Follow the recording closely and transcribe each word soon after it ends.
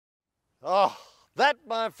Oh, that,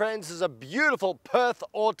 my friends, is a beautiful Perth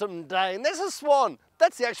autumn day. And there's a swan.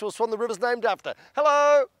 That's the actual swan the river's named after.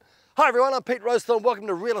 Hello. Hi everyone, I'm Pete Rosethorn and welcome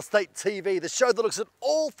to Real Estate TV, the show that looks at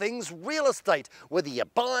all things real estate. Whether you're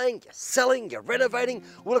buying, you're selling, you're renovating,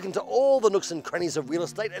 we're looking to all the nooks and crannies of real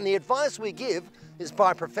estate, and the advice we give is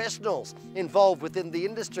by professionals involved within the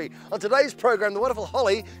industry. On today's program, the wonderful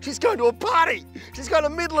Holly, she's going to a party. She's going to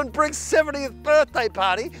Midland Brick's 70th birthday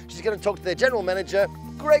party. She's going to talk to their general manager,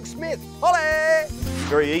 Greg Smith. Holly!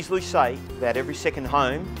 Very easily say that every second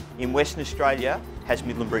home in Western Australia has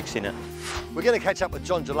Midland Bricks in it. We're going to catch up with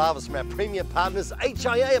John Jalavis from our premium partners,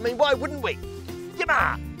 HIA. I mean, why wouldn't we?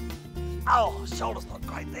 Yimma! Oh, shoulder's not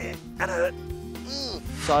great there. That hurt.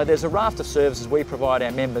 So there's a raft of services we provide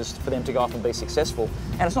our members for them to go off and be successful.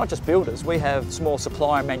 And it's not just builders. We have small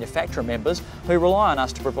supplier and manufacturer members who rely on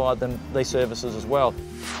us to provide them these services as well.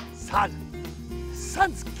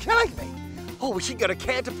 Sun's killing me. Oh, we should go to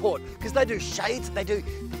Canterport because they do shades.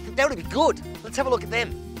 That would be good. Let's have a look at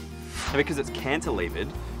them. And because it's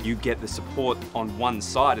cantilevered, you get the support on one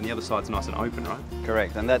side and the other side's nice and open, right?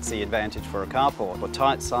 Correct, and that's the advantage for a carport. For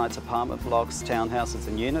tight sites, apartment blocks, townhouses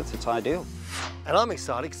and units, it's ideal. And I'm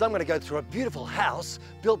excited because I'm going to go through a beautiful house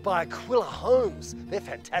built by Aquila Homes. They're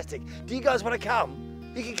fantastic. Do you guys want to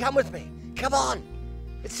come? You can come with me. Come on.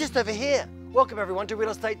 It's just over here. Welcome everyone to Real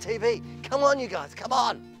Estate TV. Come on, you guys, come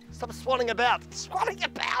on. Stop swanning about. Swanning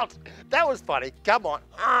about. That was funny. Come on.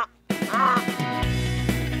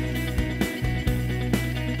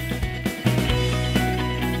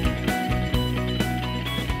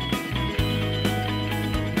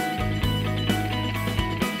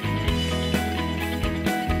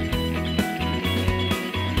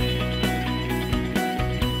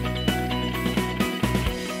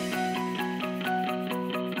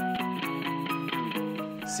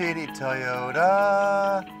 City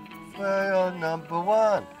Toyota, we're your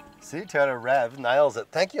 #1. City Toyota Rav nails it.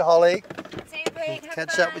 Thank you, Holly. See you, Pete.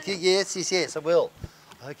 Catch up with you. Yes, I will.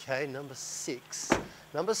 Okay, number 6.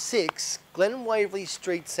 Number 6, Glen Waverley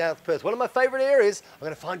Street, South Perth. One of my favourite areas. I'm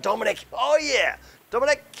going to find Dominic. Oh, yeah.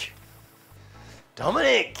 Dominic.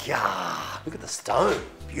 Ah, look at the stone.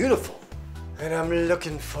 Beautiful. And I'm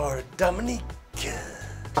looking for Dominic.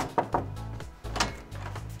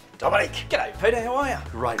 Dominic. G'day, Peter. How are you?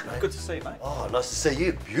 Great, mate. Good to see you, mate. Oh, nice to see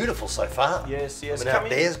you. Beautiful so far. Yes. I mean, Come out in.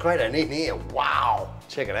 there's great. And in here, wow.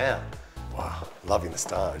 Check it out. Wow, loving the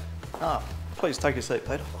stone. Oh, please take a seat,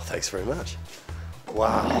 Peter. Oh, thanks very much.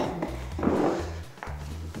 Wow.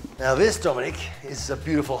 Now this, Dominic, is a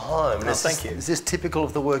beautiful home. Thank you. Is this typical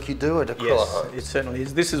of the work you do at Aquila Yes, Homes? it certainly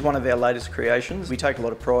is. This is one of our latest creations. We take a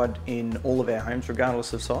lot of pride in all of our homes,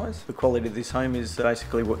 regardless of size. The quality of this home is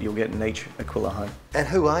basically what you'll get in each Aquila home. And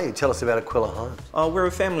who are you? Tell us about Aquila Homes. We're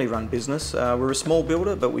a family-run business. We're a small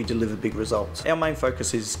builder, but we deliver big results. Our main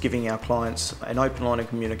focus is giving our clients an open line of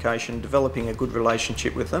communication, developing a good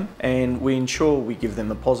relationship with them, and we ensure we give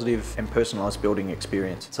them a positive and personalised building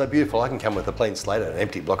experience. So beautiful. I can come with a clean slate and an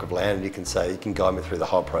empty block of land, and you can say, you can guide me through the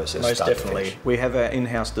whole process. Most start to definitely. finish. We have our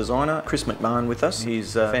in-house designer, Chris McMahon, with us.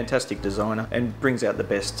 He's a fantastic designer and brings out the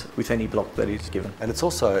best with any block that he's given. And it's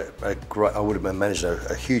also a great, I would have imagined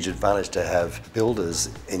a huge advantage to have builders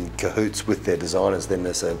in cahoots with their designers. Then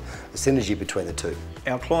there's a synergy between the two.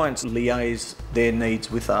 Our clients liaise their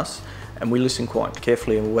needs with us, and we listen quite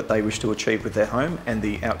carefully on what they wish to achieve with their home and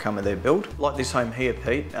the outcome of their build. Like this home here,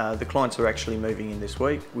 Pete, the clients are actually moving in this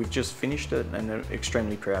week. We've just finished it and are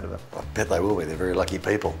extremely proud of it. I bet they will be. They're very lucky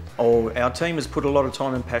people. Oh, our team has put a lot of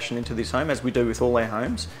time and passion into this home, as we do with all our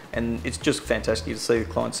homes, and it's just fantastic to see the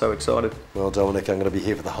clients so excited. Well, Dominic, I'm going to be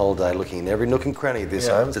here for the whole day looking in every nook and cranny of this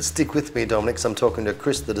home. So stick with me, Dominic, 'cause I'm talking to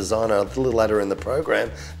Chris, the designer, a little later in the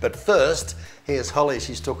program. But first, here's Holly.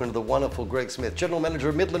 She's talking to the wonderful Greg Smith, General Manager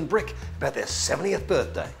of Midland Brick, about their 70th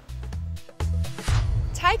birthday.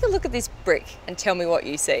 Take a look at this brick and tell me what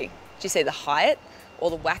you see. Do you see the Hyatt or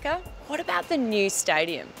the Wacker? What about the new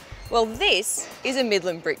stadium? Well, this is a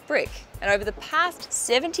Midland brick, and over the past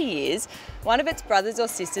 70 years, one of its brothers or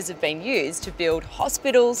sisters have been used to build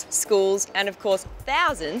hospitals, schools, and of course,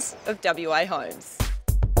 thousands of WA homes.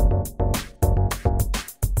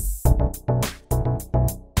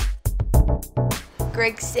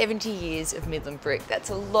 Greg, 70 years of Midland Brick. That's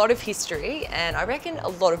a lot of history and I reckon a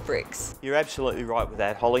lot of bricks. You're absolutely right with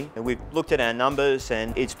that, Holly. And we've looked at our numbers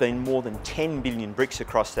and it's been more than 10 billion bricks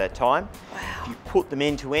across that time. Wow. If you put them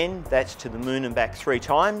end to end, that's to the moon and back 3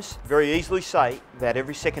 times. Very easily say that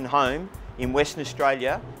every second home in Western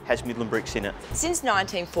Australia has Midland Bricks in it. Since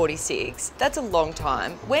 1946, that's a long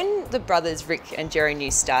time. When the brothers Rick and Jerry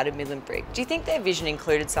New started Midland Brick, do you think their vision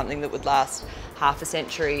included something that would last half a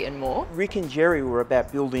century and more? Rick and Jerry were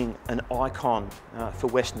about building an icon for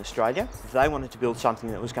Western Australia. They wanted to build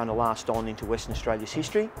something that was going to last on into Western Australia's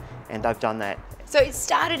history, and they've done that. So it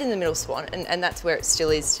started in the Middle Swan, and that's where it still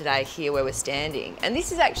is today, here where we're standing. And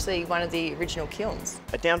this is actually one of the original kilns.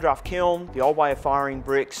 A downdraft kiln, the old way of firing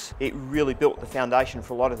bricks, it really built the foundation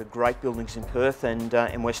for a lot of the great buildings in Perth and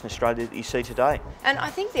in Western Australia that you see today. And I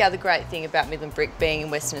think the other great thing about Midland Brick being in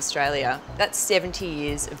Western Australia, that's 70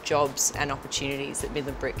 years of jobs and opportunities that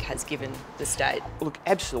Midland Brick has given the state. Look,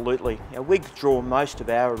 absolutely. We draw most of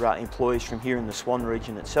our employees from here in the Swan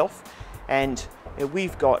region itself, and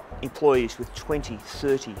we've got employees with 20,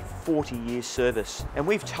 30, 40 years service, and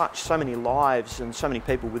we've touched so many lives and so many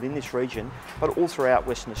people within this region, but all throughout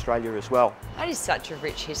Western Australia as well. That is such a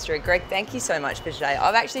rich history. Greg, thank you so much for today.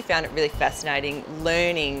 I've actually found it really fascinating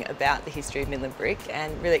learning about the history of Midland Brick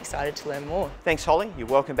and really excited to learn more. Thanks, Holly. You're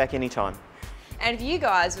welcome back anytime. And if you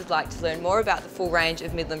guys would like to learn more about the full range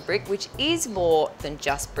of Midland Brick, which is more than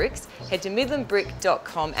just bricks, head to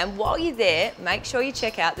midlandbrick.com, and while you're there, make sure you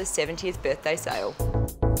check out the 70th birthday sale.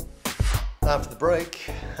 After the break,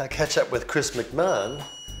 I catch up with Chris McMahon,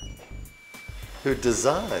 who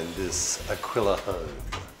designed this Aquila home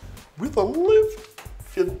with a lift,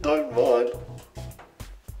 if you don't mind.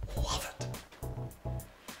 Love it.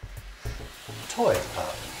 Toy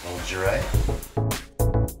department, lingerie.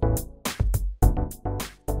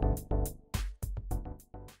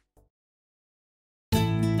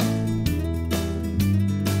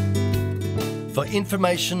 For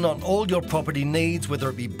information on all your property needs, whether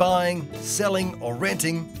it be buying, selling or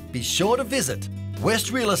renting, be sure to visit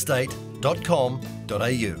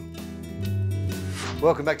westrealestate.com.au.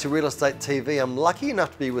 Welcome back to Real Estate TV. I'm lucky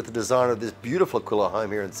enough to be with the designer of this beautiful Aquila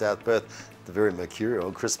home here in South Perth, the very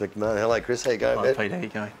mercurial Chris McMahon. Hello Chris, how you going, Hi man? Pete, how you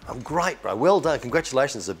going? I'm great, bro. Well done.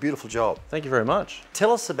 Congratulations. It's a beautiful job. Thank you very much.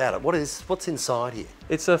 Tell us about it. What's inside here?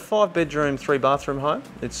 It's a 5-bedroom, 3-bathroom home.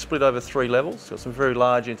 It's split over 3 levels. It's got some very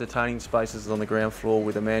large entertaining spaces on the ground floor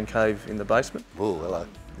with a man cave in the basement. Oh, hello.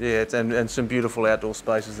 Yeah, and some beautiful outdoor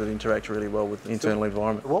spaces that interact really well with the internal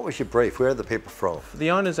environment. What was your brief? Where are the people from? The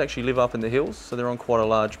owners actually live up in the hills, so they're on quite a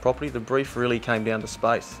large property. The brief really came down to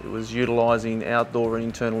space. It was utilising outdoor and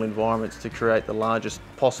internal environments to create the largest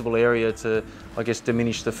possible area to, I guess,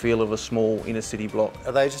 diminish the feel of a small inner city block.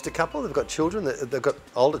 Are they just a couple? They've got children? They've got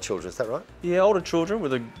older children, is that right? Yeah, older children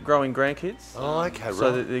with a growing grandkids. Oh, okay, right.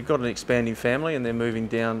 So they've got an expanding family and they're moving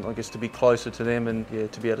down, I guess, to be closer to them and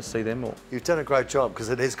to be able to see them more. You've done a great job because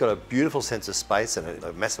it has got a beautiful sense of space and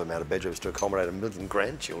a massive amount of bedrooms to accommodate 1 million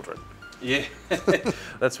grandchildren. Yeah.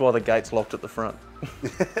 That's why the gate's locked at the front.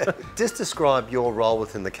 Just describe your role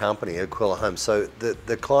within the company, Aquila Homes. So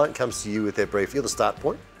the client comes to you with their brief. You're the start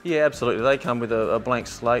point? Yeah, absolutely. They come with a blank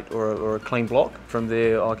slate or a clean block. From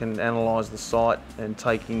there, I can analyse the site and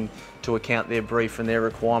take into account their brief and their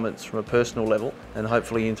requirements from a personal level and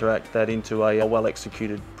hopefully interact that into a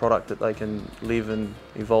well-executed product that they can live and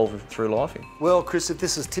evolve through life in. Well, Chris, if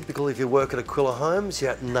this is typical of your work at Aquila Homes,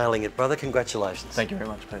 you're nailing it, brother. Congratulations. Thank you very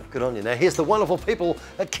much, Peter. Good on you. Now, here's the wonderful people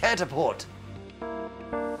at Canterport.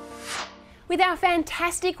 With our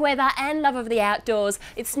fantastic weather and love of the outdoors,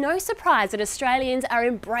 it's no surprise that Australians are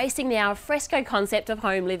embracing the al fresco concept of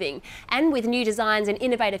home living. And with new designs and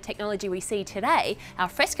innovative technology we see today, al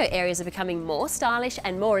fresco areas are becoming more stylish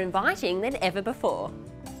and more inviting than ever before.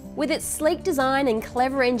 With its sleek design and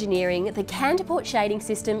clever engineering, the Canterport shading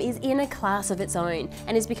system is in a class of its own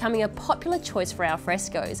and is becoming a popular choice for al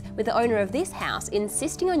frescos, with the owner of this house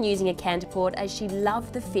insisting on using a Canterport as she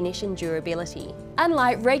loved the finish and durability.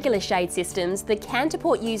 Unlike regular shade systems, the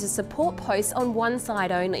Canterport uses support posts on one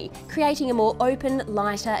side only, creating a more open,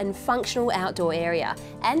 lighter and functional outdoor area,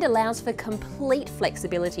 and allows for complete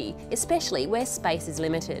flexibility, especially where space is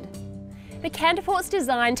limited. The Canterport's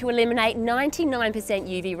designed to eliminate 99%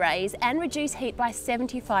 UV rays and reduce heat by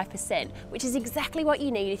 75%, which is exactly what you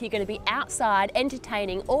need if you're going to be outside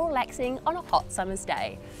entertaining or relaxing on a hot summer's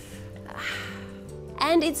day.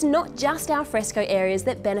 And it's not just al fresco areas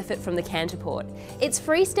that benefit from the Canterport. Its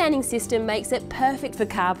freestanding system makes it perfect for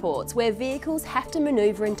carports where vehicles have to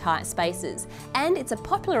manoeuvre in tight spaces, and it's a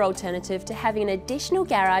popular alternative to having an additional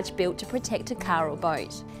garage built to protect a car or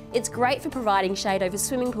boat. It's great for providing shade over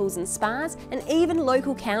swimming pools and spas, and even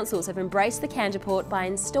local councils have embraced the Canterport by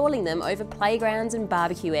installing them over playgrounds and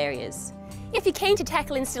barbecue areas. If you're keen to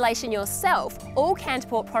tackle installation yourself, all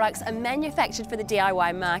Canterport products are manufactured for the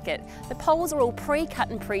DIY market. The poles are all pre-cut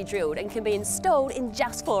and pre-drilled and can be installed in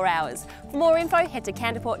just 4 hours. For more info, head to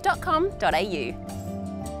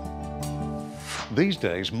canterport.com.au. These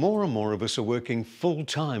days, more and more of us are working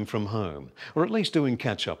full-time from home, or at least doing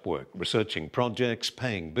catch-up work, researching projects,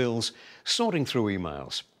 paying bills, sorting through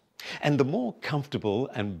emails. And the more comfortable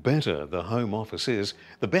and better the home office is,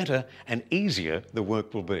 the better and easier the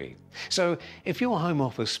work will be. So if your home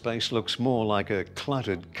office space looks more like a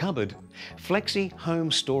cluttered cupboard, Flexi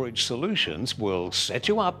Home Storage Solutions will set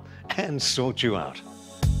you up and sort you out.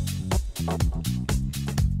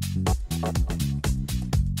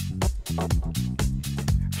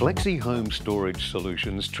 Flexi Home Storage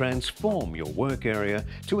Solutions transform your work area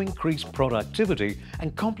to increase productivity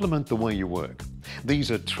and complement the way you work. These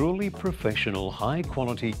are truly professional,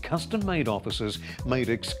 high-quality, custom-made offices made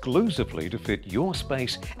exclusively to fit your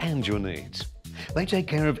space and your needs. They take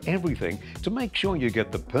care of everything to make sure you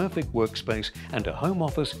get the perfect workspace and a home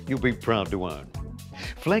office you'll be proud to own.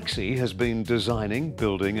 Flexi has been designing,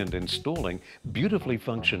 building and installing beautifully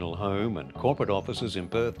functional home and corporate offices in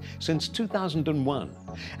Perth since 2001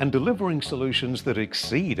 and delivering solutions that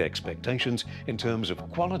exceed expectations in terms of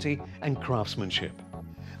quality and craftsmanship.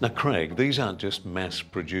 Now, Craig, these aren't just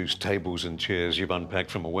mass-produced tables and chairs you've unpacked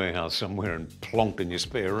from a warehouse somewhere and plonked in your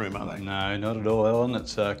spare room, are they? No, not at all, Alan.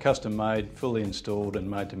 It's custom-made, fully installed and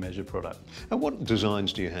made-to-measure product. And what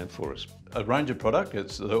designs do you have for us? A range of product.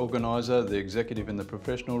 It's the organiser, the executive and the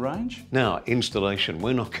professional range. Now, installation,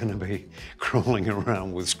 we're not going to be crawling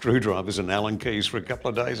around with screwdrivers and Allen keys for a couple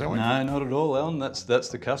of days, are we? No, not at all, Alan. That's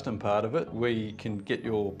the custom part of it. We can get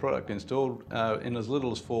your product installed in as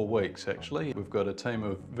little as 4 weeks, actually. We've got a team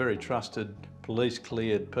of very trusted,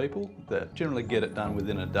 police-cleared people that generally get it done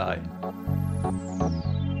within a day.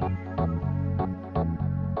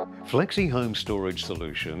 Flexi Home Storage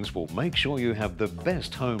Solutions will make sure you have the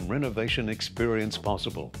best home renovation experience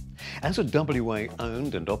possible. As a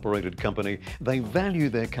WA-owned and operated company, they value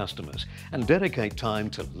their customers and dedicate time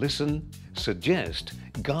to listen, suggest,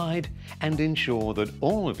 guide and ensure that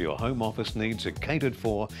all of your home office needs are catered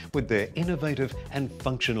for with their innovative and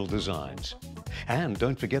functional designs. And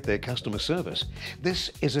don't forget their customer service. This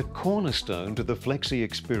is a cornerstone to the Flexi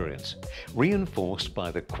experience, reinforced by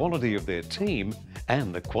the quality of their team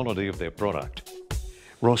and the quality of their product.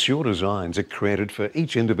 Ross, your designs are created for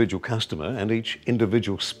each individual customer and each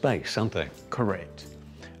individual space, aren't they? Correct.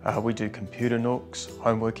 We do computer nooks,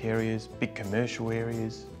 homework areas, big commercial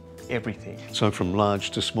areas, everything. So from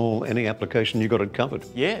large to small, any application you got it covered?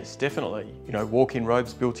 Yes, definitely. You know, walk-in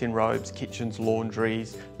robes, built-in robes, kitchens,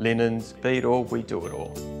 laundries, linens, be it all, we do it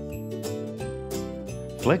all.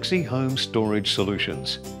 Flexi Home Storage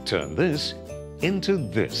Solutions. Turn this into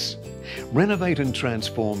this. Renovate and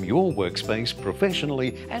transform your workspace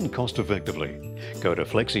professionally and cost-effectively. Go to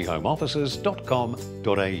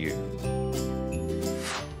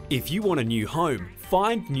flexihomeoffices.com.au. If you want a new home,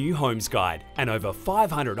 find New Homes Guide and over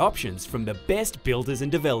 500 options from the best builders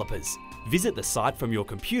and developers. Visit the site from your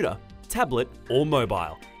computer, tablet or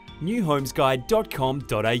mobile.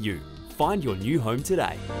 newhomesguide.com.au. Find your new home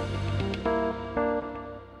today.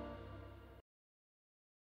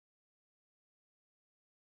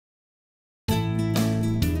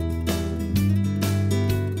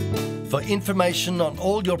 For information on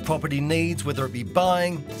all your property needs, whether it be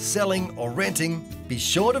buying, selling or renting, be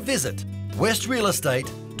sure to visit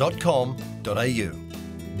westrealestate.com.au.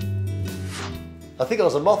 I think I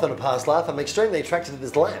was a moth in a past life. I'm extremely attracted to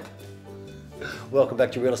this lamp. Welcome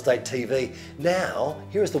back to Real Estate TV. Now,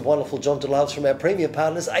 here is the wonderful John DeLoves from our premier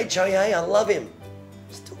partners, HIA. I love him.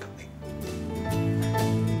 Still coming.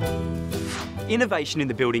 Innovation in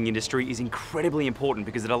the building industry is incredibly important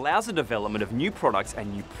because it allows the development of new products and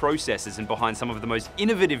new processes, and behind some of the most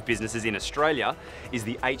innovative businesses in Australia is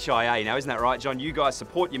the HIA. Now, isn't that right, John? You guys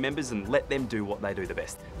support your members and let them do what they do the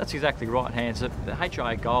best. That's exactly right, Hans. The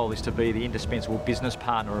HIA goal is to be the indispensable business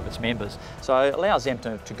partner of its members. So it allows them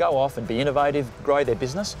to go off and be innovative, grow their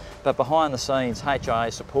business, but behind the scenes, HIA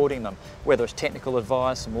is supporting them, whether it's technical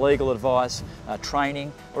advice, some legal advice,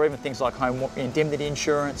 training, or even things like home indemnity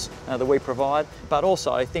insurance that we provide, but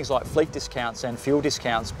also things like fleet discounts and fuel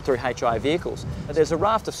discounts through HIA vehicles. There's a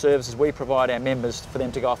raft of services we provide our members for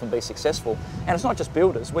them to go off and be successful. And it's not just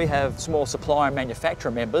builders, we have small supplier and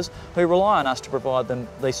manufacturer members who rely on us to provide them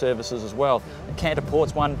these services as well. And Canter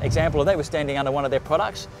Port's one example of that. We're standing under one of their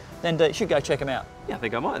products, then you should go check them out. Yeah, I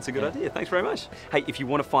think I might. It's a good idea. Thanks very much. Hey, if you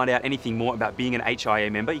want to find out anything more about being an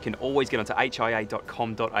HIA member, you can always get onto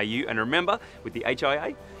hia.com.au, and remember, with the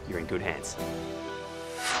HIA, you're in good hands.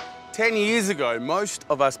 10 years ago, most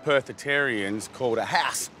of us Perthitarians called a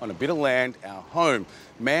house on a bit of land our home.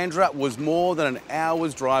 Mandurah was more than an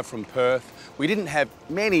hour's drive from Perth. We didn't have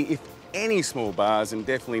many, if any small bars, and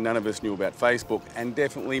definitely none of us knew about Facebook, and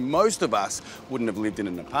definitely most of us wouldn't have lived in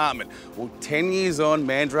an apartment. Well, 10 years on,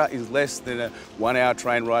 Mandurah is less than a 1-hour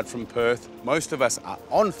train ride from Perth. Most of us are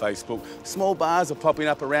on Facebook. Small bars are popping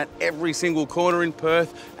up around every single corner in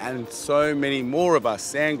Perth, and so many more of us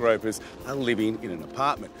sand gropers are living in an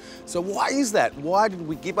apartment. So why is that? Why did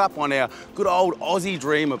we give up on our good old Aussie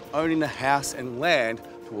dream of owning a house and land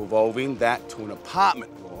to evolving that to an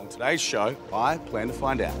apartment? Well, on today's show, I plan to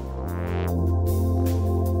find out.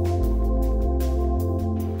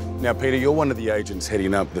 Now, Peter, you're one of the agents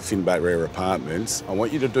heading up the Finbar Rare Apartments. I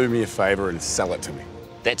want you to do me a favour and sell it to me.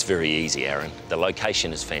 That's very easy, Aaron. The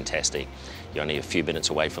location is fantastic. You're only a few minutes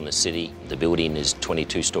away from the city. The building is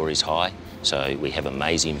 22 stories high, so we have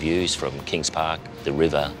amazing views from Kings Park, the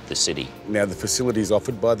river, the city. Now, the facilities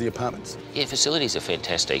offered by the apartments? Yeah, facilities are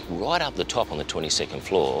fantastic. Right up the top on the 22nd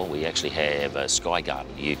floor, we actually have a sky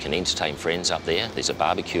garden. You can entertain friends up there. There's a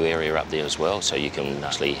barbecue area up there as well, so you can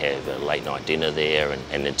actually have a late night dinner there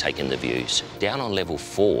and then take in the views. Down on level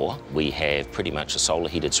 4, we have pretty much a solar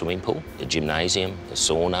heated swimming pool, a gymnasium, a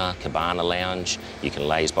sauna, cabana lounge. You can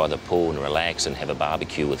laze by the pool and relax and have a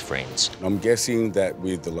barbecue with friends. I'm guessing that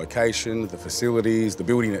with the location, the facilities, the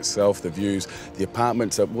building itself, the views, the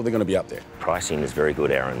apartments, well, they're going to be up there. Pricing is very good,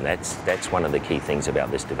 Aaron. That's one of the key things about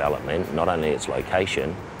this development, not only its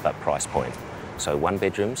location, but price point. So 1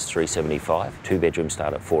 bedrooms, $375, 2 bedrooms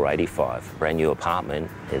start at $485. Brand new apartment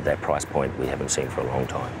at that price point we haven't seen for a long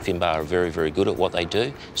time. Finbar are very, very good at what they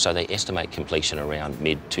do, so they estimate completion around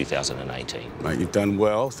mid-2018. Mate, you've done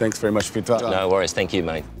well. Thanks very much for your time. No worries, thank you,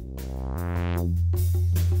 mate.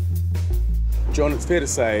 John, it's fair to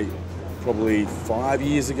say probably 5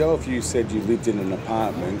 years ago, if you said you lived in an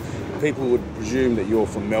apartment, people would presume that you're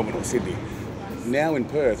from Melbourne or Sydney. Now in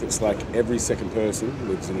Perth, it's like every second person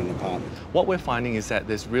lives in an apartment. What we're finding is that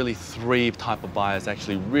there's really 3 types of buyers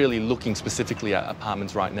actually really looking specifically at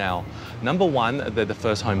apartments right now. Number 1, they're the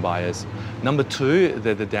first home buyers. Number 2,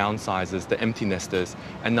 they're the downsizers, the empty nesters.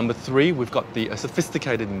 And number 3, we've got the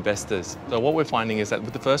sophisticated investors. So what we're finding is that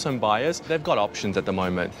with the first home buyers, they've got options at the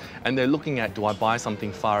moment. And they're looking at, do I buy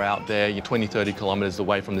something far out there, you're 20, 30 kilometres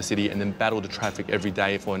away from the city, and then battle the traffic every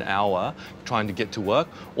day for an hour trying to get to work?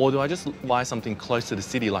 Or do I just buy something close to the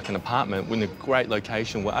city, like an apartment with a great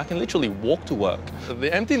location where I can literally walk to work? So the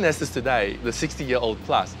empty nesters today, the 60-year-old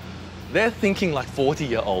plus, they're thinking like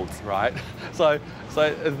 40-year-olds, right? So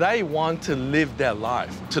they want to live their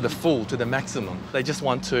life to the full, to the maximum. They just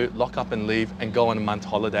want to lock up and leave and go on a month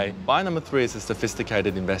holiday. Buyer number 3 is a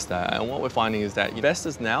sophisticated investor. And what we're finding is that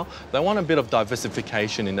investors now, they want a bit of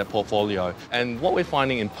diversification in their portfolio. And what we're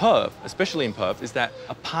finding in Perth, especially in Perth, is that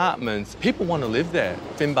apartments, people want to live there.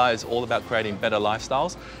 Finbar is all about creating better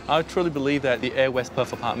lifestyles. I truly believe that the Air West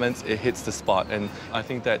Perth apartments, it hits the spot. And I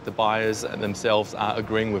think that the buyers themselves are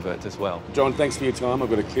agreeing with it as well. John, thanks for your time. I've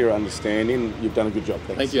got a clearer understanding. You've done a good job.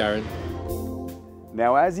 Thanks. Thank you, Aaron.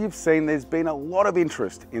 Now, as you've seen, there's been a lot of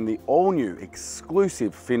interest in the all-new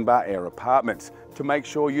exclusive Finbar Air Apartments. To make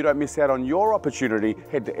sure you don't miss out on your opportunity,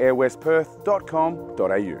 head to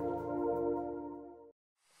airwestperth.com.au.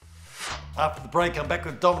 After the break, I'm back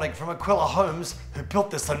with Dominic from Aquila Homes, who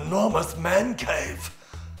built this enormous man cave.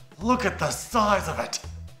 Look at the size of it.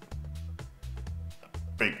 A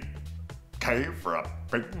big cave for a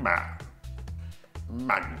big man.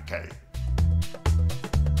 Man cave.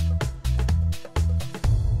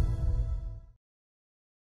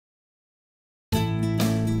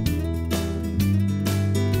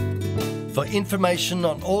 For information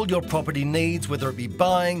on all your property needs, whether it be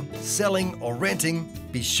buying, selling or renting,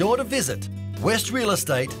 be sure to visit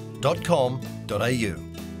westrealestate.com.au.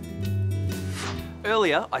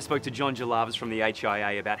 Earlier, I spoke to John Jalavas from the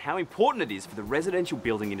HIA about how important it is for the residential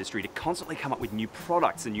building industry to constantly come up with new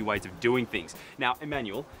products and new ways of doing things. Now,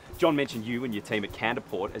 Emmanuel, John mentioned you and your team at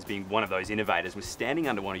Canterport as being one of those innovators. We're standing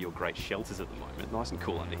under one of your great shelters at the moment, nice and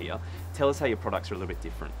cool under here. Tell us how your products are a little bit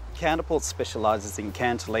different. Canterport specialises in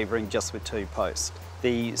cantilevering just with 2 posts.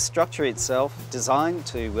 The structure itself designed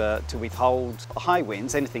to withhold high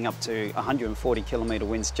winds, anything up to 140 kilometre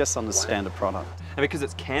winds just on the standard product. And because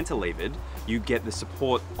it's cantilevered, you get the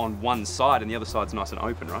support on one side and the other side's nice and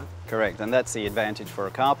open, right? Correct, and that's the advantage for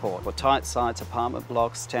a carport. For tight sites, apartment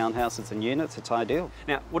blocks, townhouses and units, it's ideal.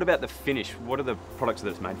 Now, what about the finish? What are the products that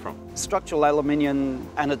it's made from? Structural aluminium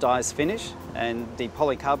anodised finish, and the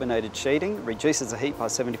polycarbonated sheeting reduces the heat by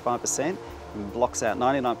 75%. And blocks out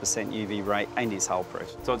 99% UV ray and is hull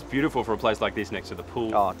proof. So it's beautiful for a place like this next to the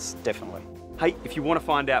pool. Oh, it's definitely. Hey, if you want to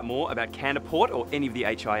find out more about Canterport or any of the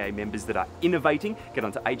HIA members that are innovating, get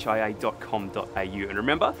onto hia.com.au. And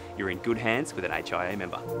remember, you're in good hands with an HIA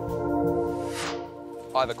member.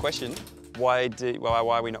 I have a question. Why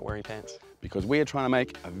are we not wearing pants? Because we are trying to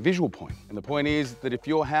make a visual point. And the point is that if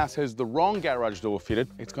your house has the wrong garage door fitted,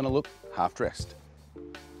 it's going to look half-dressed.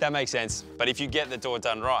 That makes sense. But if you get the door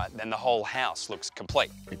done right, then the whole house looks complete.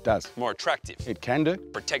 It does. More attractive. It can do.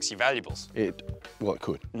 Protects your valuables. Well, it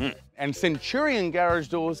could. And Centurion garage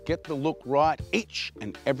doors get the look right each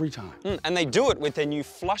and every time. And they do it with their new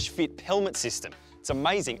flush fit pelmet system. It's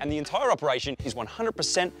amazing. And the entire operation is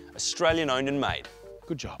 100% Australian owned and made.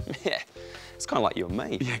 Good job. Yeah. It's kind of like you and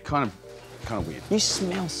me. Yeah, kind of weird. You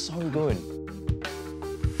smell so good.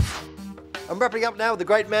 I'm wrapping up now with the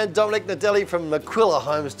great man Dominic Nadelli from Aquila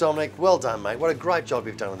Homes. Dominic, well done, mate. What a great job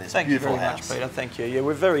you've done on this beautiful house. Thank you very much, Peter. Thank you. Yeah,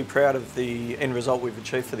 we're very proud of the end result we've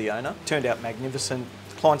achieved for the owner. Turned out magnificent.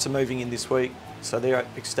 Clients are moving in this week, so they're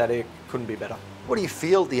ecstatic. Couldn't be better. What do you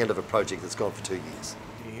feel at the end of a project that's gone for 2 years?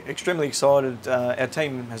 Extremely excited. Our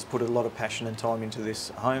team has put a lot of passion and time into this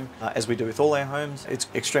home, as we do with all our homes. It's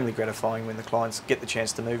extremely gratifying when the clients get the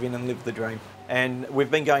chance to move in and live the dream. And we've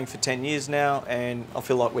been going for 10 years now, and I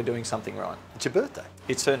feel like we're doing something right. It's your birthday.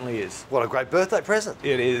 It certainly is. What a great birthday present.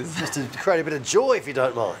 It is. Just to create a bit of joy, if you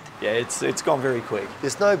don't mind. Yeah, it's gone very quick.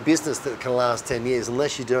 There's no business that can last 10 years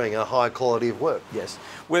unless you're doing a high quality of work. Yes.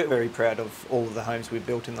 We're very proud of all of the homes we've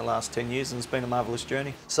built in the last 10 years, and it's been a marvellous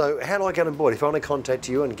journey. So how do I get on board? If I want to contact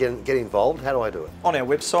you and get involved, how do I do it? On our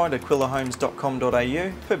website,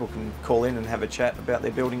 aquilahomes.com.au, people can call in and have a chat about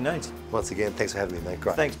their building needs. Once again, thanks for having me, mate.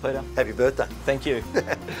 Great. Thanks, Peter. Happy birthday. Thank you.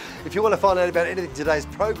 If you want to find out about anything in today's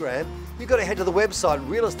program, you've got to head to the website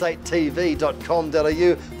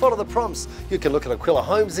realestatetv.com.au. Follow the prompts. You can look at Aquila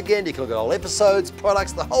Homes again. You can look at old episodes,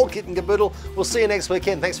 products, the whole kit and caboodle. We'll see you next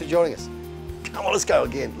weekend. Thanks for joining us. Come on, let's go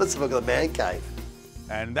again. Let's have a look at the man cave.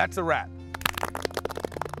 And that's a wrap.